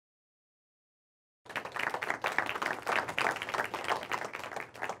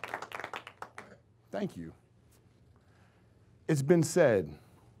Thank you. It's been said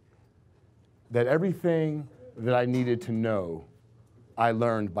that everything that I needed to know, I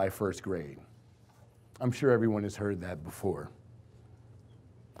learned by first grade. I'm sure everyone has heard that before.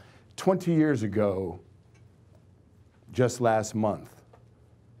 20 years ago, just last month,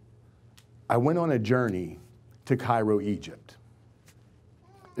 I went on a journey to Cairo, Egypt.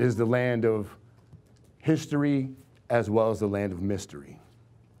 It is the land of history as well as the land of mystery.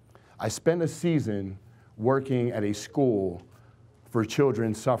 I spent a season working at a school for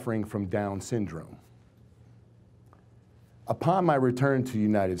children suffering from Down syndrome. Upon my return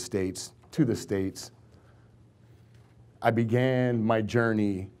to the States, I began my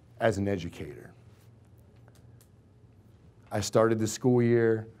journey as an educator. I started the school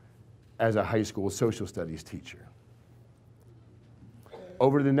year as a high school social studies teacher.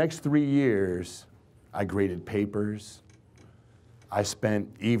 Over the next 3 years, I graded papers. I spent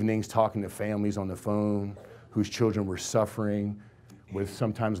evenings talking to families on the phone whose children were suffering with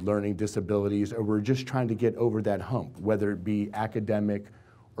sometimes learning disabilities, or were just trying to get over that hump, whether it be academic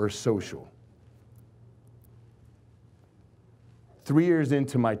or social. 3 years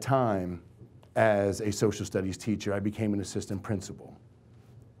into my time as a social studies teacher, I became an assistant principal.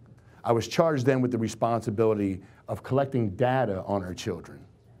 I was charged then with the responsibility of collecting data on our children,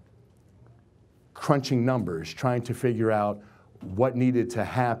 crunching numbers, trying to figure out what needed to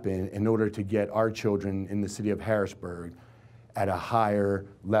happen in order to get our children in the city of Harrisburg at a higher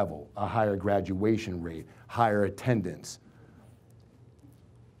level, a higher graduation rate, higher attendance.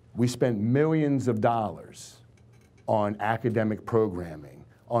 We spent millions of dollars on academic programming,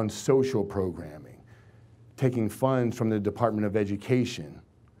 on social programming, taking funds from the Department of Education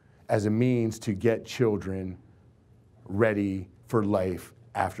as a means to get children ready for life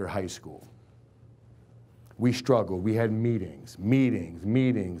after high school. We struggled. We had meetings,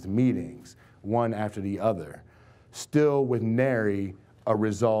 one after the other, still with nary a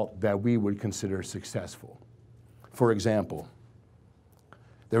result that we would consider successful. For example,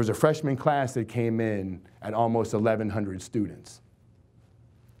 there was a freshman class that came in at almost 1,100 students.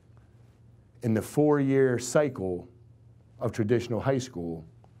 In the 4-year cycle of traditional high school,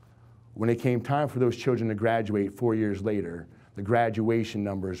 when it came time for those children to graduate 4 years later, the graduation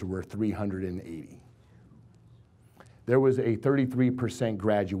numbers were 380. There was a 33%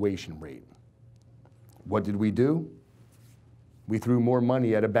 graduation rate. What did we do? We threw more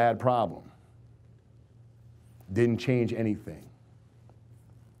money at a bad problem. Didn't change anything.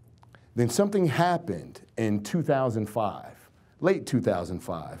 Then something happened in 2005, late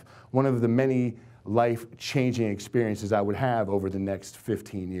 2005, one of the many life-changing experiences I would have over the next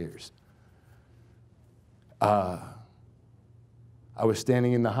 15 years. I was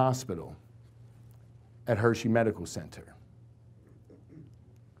standing in the hospital at Hershey Medical Center,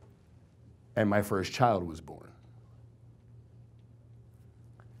 and my first child was born.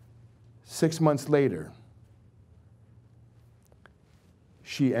 6 months later,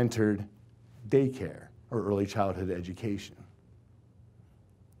 she entered daycare or early childhood education.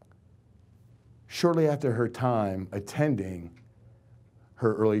 Shortly after her time attending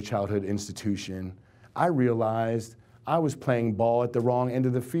her early childhood institution, I realized I was playing ball at the wrong end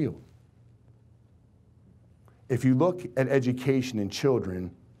of the field. If you look at education in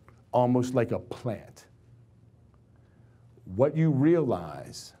children almost like a plant, what you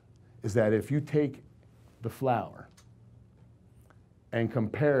realize is that if you take the flower and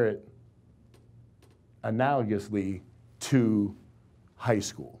compare it analogously to high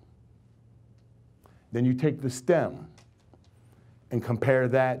school, then you take the stem and compare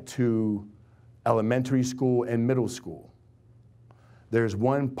that to elementary school and middle school. There's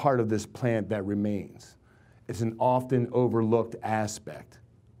one part of this plant that remains. It's an often overlooked aspect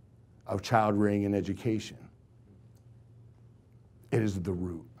of child rearing and education. It is the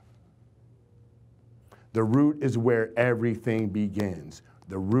root. The root is where everything begins.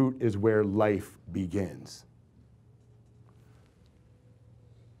 The root is where life begins.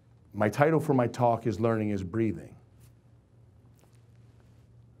 My title for my talk is Learning is Breathing.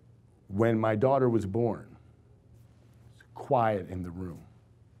 When my daughter was born, it was quiet in the room.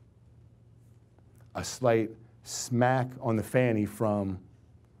 A slight smack on the fanny from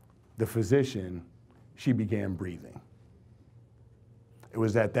the physician, she began breathing. It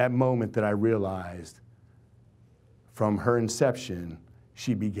was at that moment that I realized from her inception,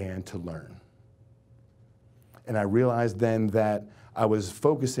 she began to learn. And I realized then that I was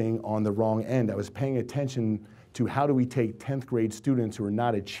focusing on the wrong end. I was paying attention to how do we take 10th grade students who are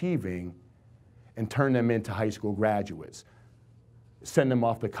not achieving and turn them into high school graduates, send them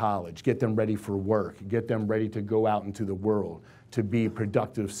off to college, get them ready for work, get them ready to go out into the world, to be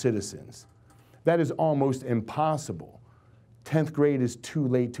productive citizens. That is almost impossible. 10th grade is too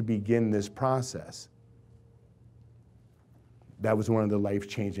late to begin this process. That was one of the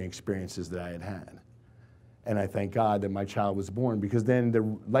life-changing experiences that I had had. And I thank God that my child was born, because then the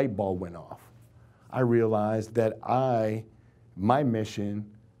light bulb went off. I realized that my mission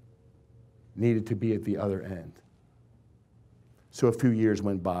needed to be at the other end. So a few years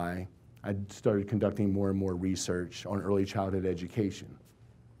went by. I started conducting more and more research on early childhood education.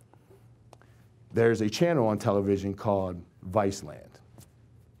 There's a channel on television called Viceland.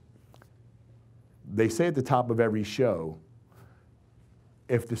 They say at the top of every show,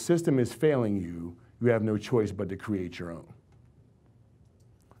 if the system is failing you, you have no choice but to create your own.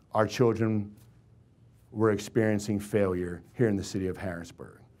 Our children were experiencing failure here in the city of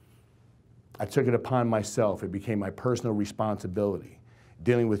Harrisburg. I took it upon myself. It became my personal responsibility,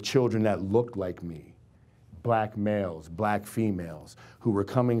 dealing with children that looked like me, black males, black females, who were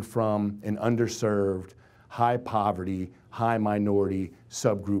coming from an underserved, high poverty, high minority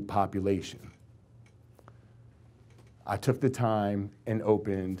subgroup population. I took the time and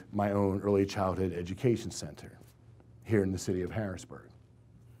opened my own early childhood education center here in the city of Harrisburg,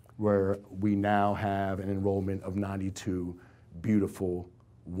 where we now have an enrollment of 92 beautiful,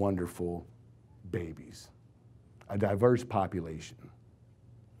 wonderful babies, a diverse population.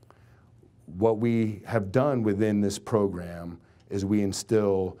 What we have done within this program is we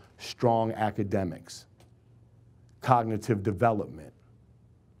instill strong academics, cognitive development,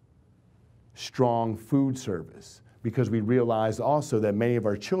 strong food service, because we realized also that many of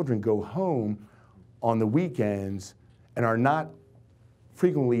our children go home on the weekends and are not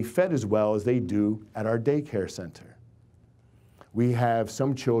frequently fed as well as they do at our daycare center. We have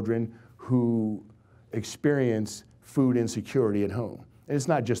some children who experience food insecurity at home. And it's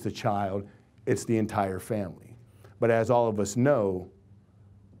not just the child, it's the entire family. But as all of us know,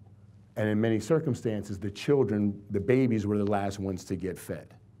 and in many circumstances, the children, the babies were the last ones to get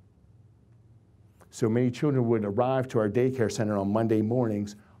fed. So many children would arrive to our daycare center on Monday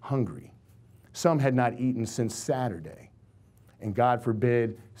mornings hungry. Some had not eaten since Saturday. And God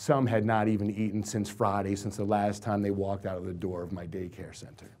forbid, some had not even eaten since Friday, since the last time they walked out of the door of my daycare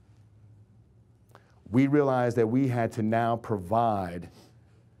center. We realized that we had to now provide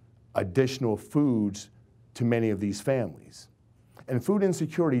additional foods to many of these families. And food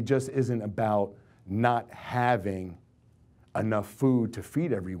insecurity just isn't about not having enough food to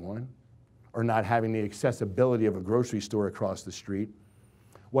feed everyone, or not having the accessibility of a grocery store across the street.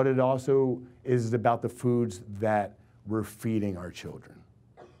 What it also is about the foods that we're feeding our children.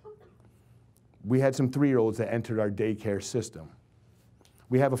 We had some 3-year-olds that entered our daycare system.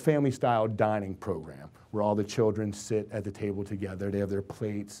 We have a family-style dining program where all the children sit at the table together. They have their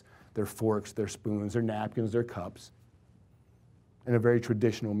plates, their forks, their spoons, their napkins, their cups, in a very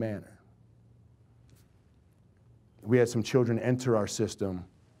traditional manner. We had some children enter our system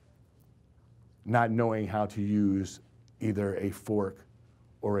not knowing how to use either a fork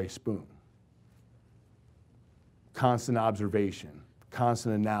or a spoon. Constant observation,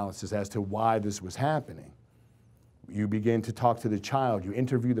 constant analysis as to why this was happening. You begin to talk to the child, you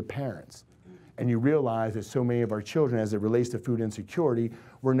interview the parents, and you realize that so many of our children, as it relates to food insecurity,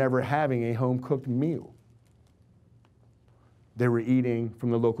 were never having a home-cooked meal. They were eating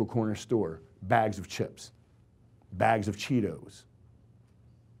from the local corner store, bags of chips, bags of Cheetos.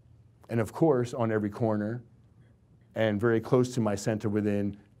 And of course, on every corner, and very close to my center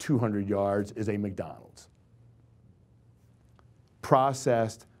within 200 yards, is a McDonald's.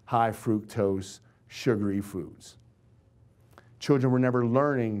 Processed, high fructose, sugary foods. Children were never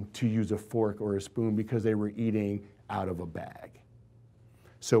learning to use a fork or a spoon because they were eating out of a bag.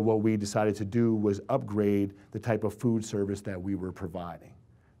 So what we decided to do was upgrade the type of food service that we were providing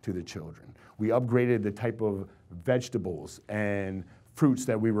to the children. We upgraded the type of vegetables and fruits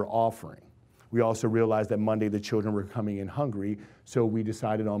that we were offering. We also realized that Monday the children were coming in hungry, so we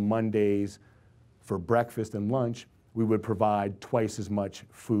decided on Mondays for breakfast and lunch, we would provide twice as much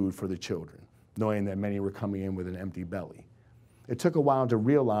food for the children, knowing that many were coming in with an empty belly. It took a while to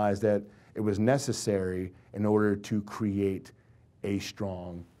realize that it was necessary in order to create a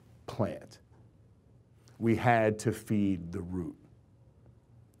strong plant. We had to feed the root.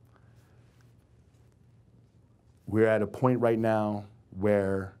 We're at a point right now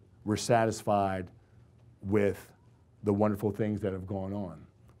where we're satisfied with the wonderful things that have gone on.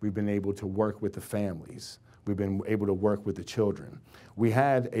 We've been able to work with the families. We've been able to work with the children. We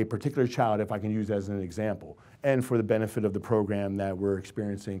had a particular child, if I can use as an example, and for the benefit of the program that we're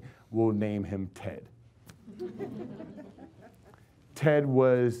experiencing, we'll name him Ted. Ted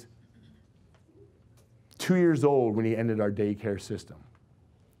was 2 years old when he entered our daycare system.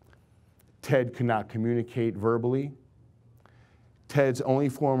 Ted could not communicate verbally. Ted's only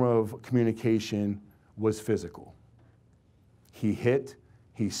form of communication was physical. He hit,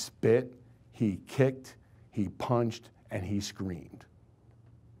 he spit, he kicked, he punched, and he screamed.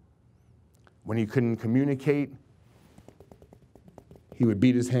 When he couldn't communicate, he would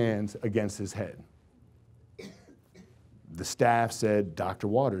beat his hands against his head. The staff said, Dr.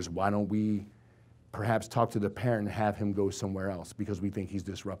 Waters, why don't we perhaps talk to the parent and have him go somewhere else because we think he's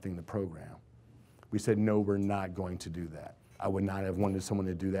disrupting the program. We said, no, we're not going to do that. I would not have wanted someone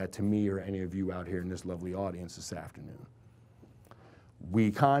to do that to me or any of you out here in this lovely audience this afternoon.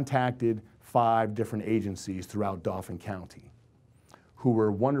 We contacted 5 different agencies throughout Dauphin County who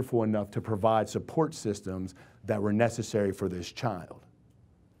were wonderful enough to provide support systems that were necessary for this child.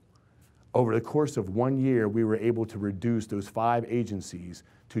 Over the course of 1 year, we were able to reduce those 5 agencies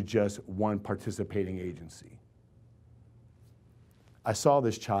to just 1 participating agency. I saw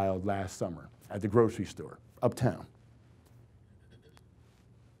this child last summer at the grocery store, uptown.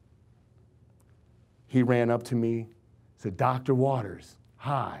 He ran up to me, said, Dr. Waters,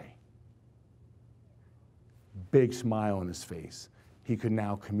 hi. Big smile on his face. He could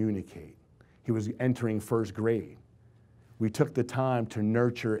now communicate. He was entering 1st grade. We took the time to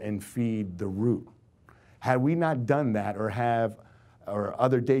nurture and feed the root. Had we not done that, or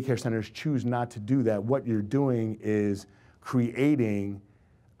other daycare centers choose not to do that, what you're doing is creating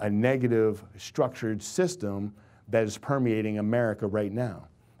a negative structured system that is permeating America right now.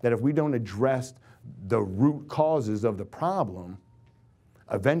 That if we don't address the root causes of the problem,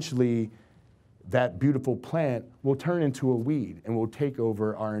 eventually that beautiful plant will turn into a weed and will take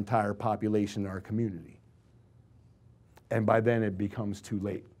over our entire population, our community. And by then it becomes too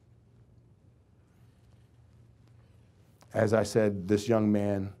late. As I said, this young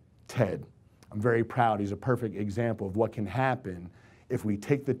man, Ted, I'm very proud. He's a perfect example of what can happen if we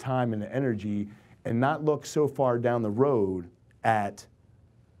take the time and the energy and not look so far down the road at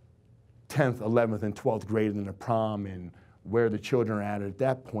 10th, 11th, and 12th grade in the prom and where the children are at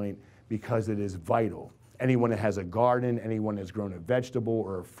that point, because it is vital. Anyone that has a garden, anyone that's grown a vegetable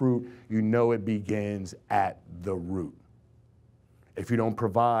or a fruit, you know it begins at the root. If you don't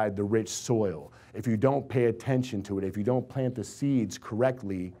provide the rich soil, if you don't pay attention to it, if you don't plant the seeds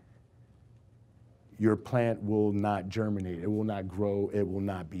correctly, your plant will not germinate, it will not grow, it will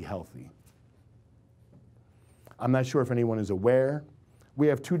not be healthy. I'm not sure if anyone is aware, we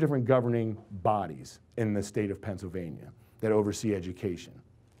have 2 different governing bodies in the state of Pennsylvania that oversee education.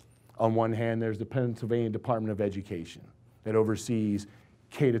 On one hand, there's the Pennsylvania Department of Education that oversees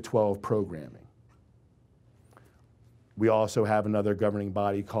K-12 programming. We also have another governing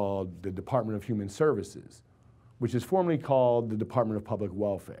body called the Department of Human Services, which is formerly called the Department of Public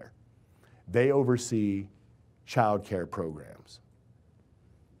Welfare. They oversee child care programs.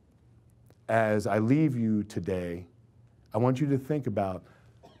 As I leave you today, I want you to think about,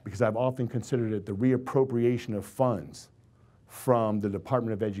 because I've often considered it the reappropriation of funds from the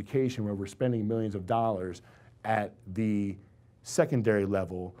Department of Education, where we're spending millions of dollars at the secondary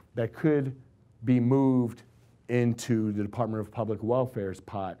level that could be moved into the Department of Public Welfare's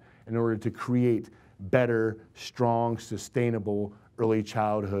pot in order to create better, strong, sustainable early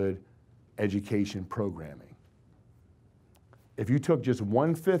childhood education programming. If you took just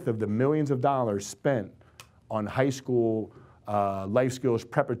 1/5 of the millions of dollars spent on high school life skills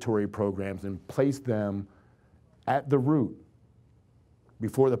preparatory programs and placed them at the root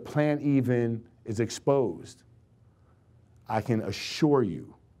before the plant even is exposed, I can assure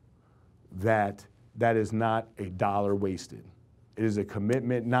you that that is not a dollar wasted. It is a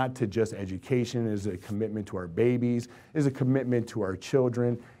commitment not to just education, it is a commitment to our babies, it is a commitment to our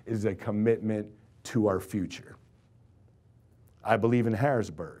children, it is a commitment to our future. I believe in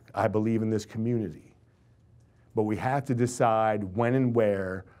Harrisburg, I believe in this community, but we have to decide when and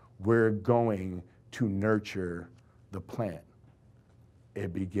where we're going to nurture the plant.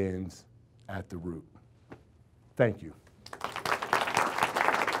 It begins at the root. Thank you.